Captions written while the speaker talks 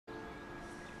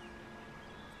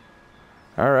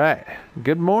Alright,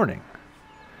 good morning.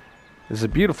 This is a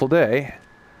beautiful day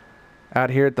out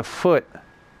here at the foot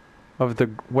of the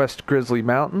West Grizzly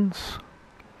Mountains.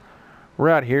 We're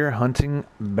out here hunting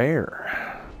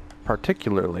bear,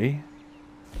 particularly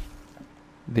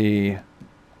the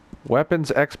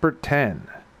Weapons Expert 10.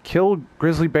 Kill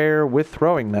grizzly bear with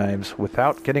throwing knives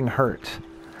without getting hurt.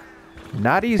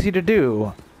 Not easy to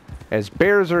do, as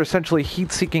bears are essentially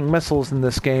heat-seeking missiles in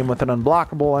this game with an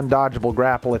unblockable, undodgeable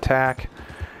grapple attack,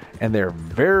 and they're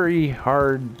very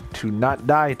hard to not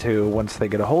die to once they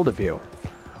get a hold of you.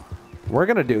 We're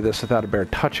going to do this without a bear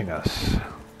touching us.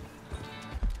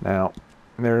 Now,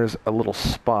 there's a little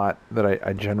spot that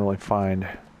I generally find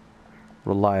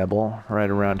reliable right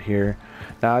around here.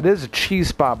 Now, it is a cheese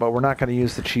spot, but we're not going to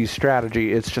use the cheese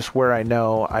strategy. It's just where I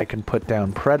know I can put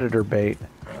down predator bait.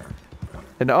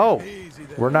 And oh,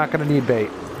 we're not going to need bait.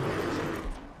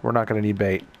 We're not going to need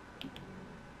bait.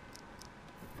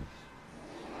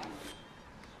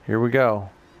 Here we go.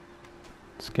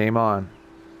 It's game on.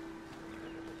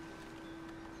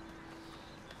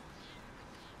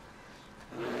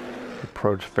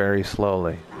 Approach very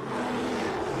slowly.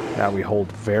 Now we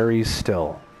hold very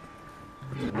still.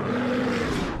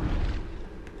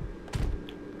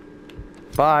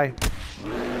 Bye.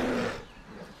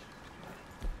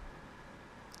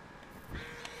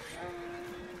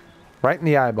 Right in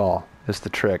the eyeball is the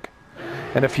trick.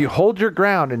 And if you hold your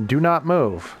ground and do not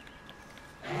move,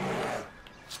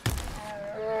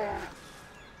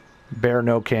 bear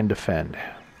no can defend.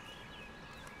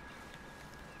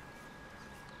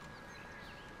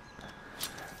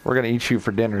 We're gonna eat you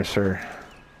for dinner, sir.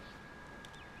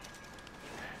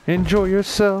 Enjoy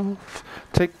yourself.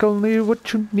 Take only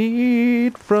what you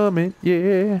need from it,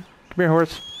 yeah. Come here,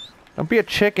 horse. Don't be a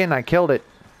chicken. I killed it.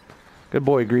 Good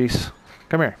boy, Grease.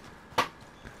 Come here.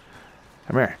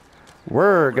 Come here.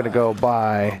 We're gonna go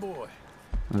buy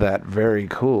that very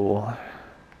cool,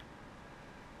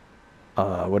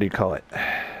 what do you call it?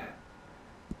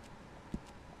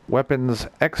 Weapons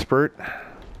Expert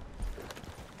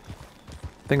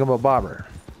thingamabobber.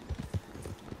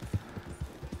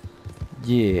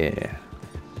 Yeah.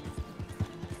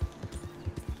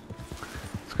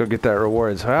 Let's go get that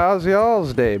reward. So how's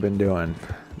y'all's day been doing?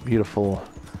 Beautiful.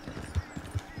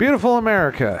 Beautiful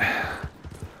America.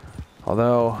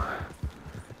 Although,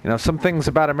 you know, some things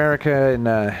about America in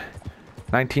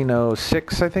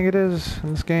 1906, I think it is,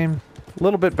 in this game, a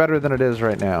little bit better than it is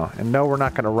right now. And no, we're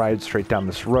not going to ride straight down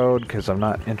this road, because I'm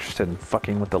not interested in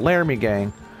fucking with the Laramie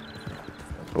gang.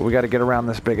 But we got to get around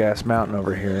this big-ass mountain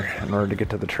over here in order to get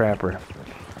to the trapper.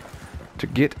 To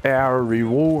get our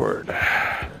reward.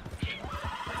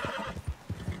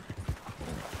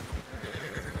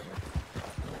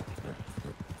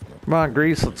 Come on,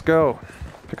 Grease, let's go.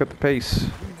 Pick up the pace.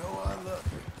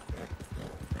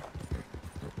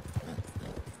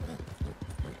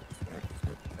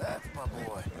 That's my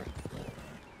boy.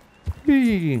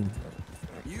 Hey.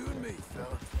 You and me,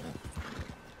 fella.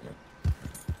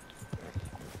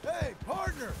 Hey,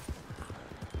 partner.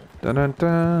 Dun dun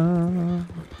dun.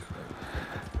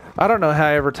 I don't know how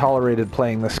I ever tolerated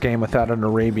playing this game without an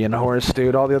Arabian horse,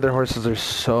 dude. All the other horses are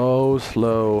so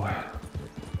slow.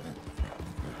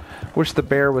 Wish the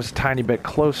bear was a tiny bit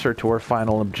closer to our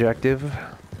final objective.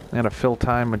 And to fill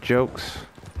time with jokes.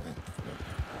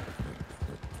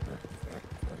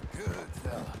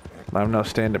 I'm no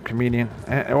stand-up comedian.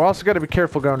 And we also got to be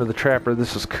careful going to the trapper.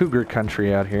 This is cougar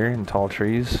country out here in tall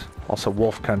trees. Also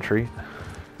wolf country.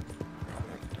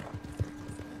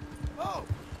 Oh,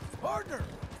 partner.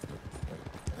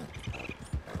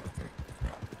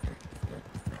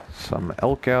 Some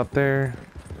elk out there.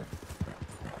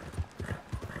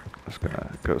 Just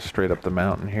gonna go straight up the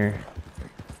mountain here.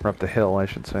 Or up the hill, I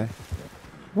should say.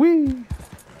 Whee!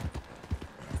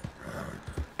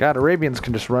 God, Arabians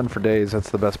can just run for days. That's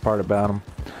the best part about them.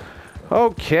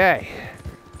 Okay.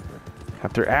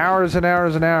 After hours and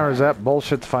hours and hours, that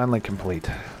bullshit's finally complete.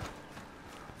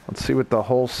 Let's see what the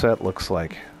whole set looks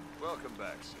like. Welcome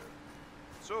back, sir.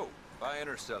 So, buying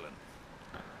or selling?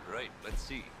 Right, let's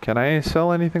see. Can I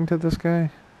sell anything to this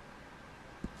guy?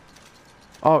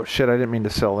 Oh shit, I didn't mean to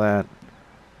sell that.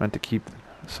 I meant to keep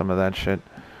some of that shit.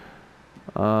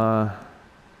 Yeah,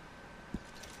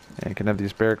 you can have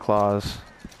these bear claws.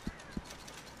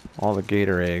 All the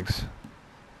gator eggs.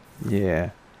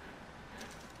 Yeah.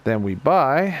 Then we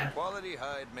buy Quality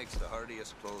hide makes the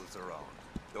hardiest clothes around.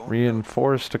 Don't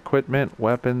reinforced equipment,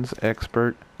 weapons,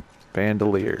 expert,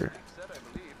 bandolier. said, I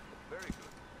believe. Very good.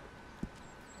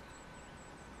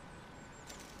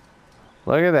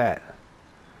 Look at that.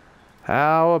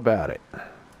 How about it?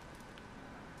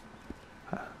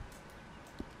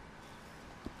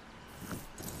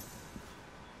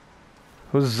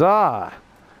 Huzzah!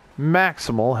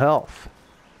 Maximal health.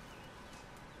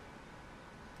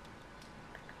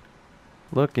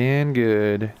 Looking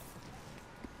good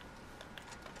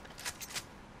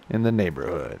in the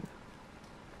neighborhood.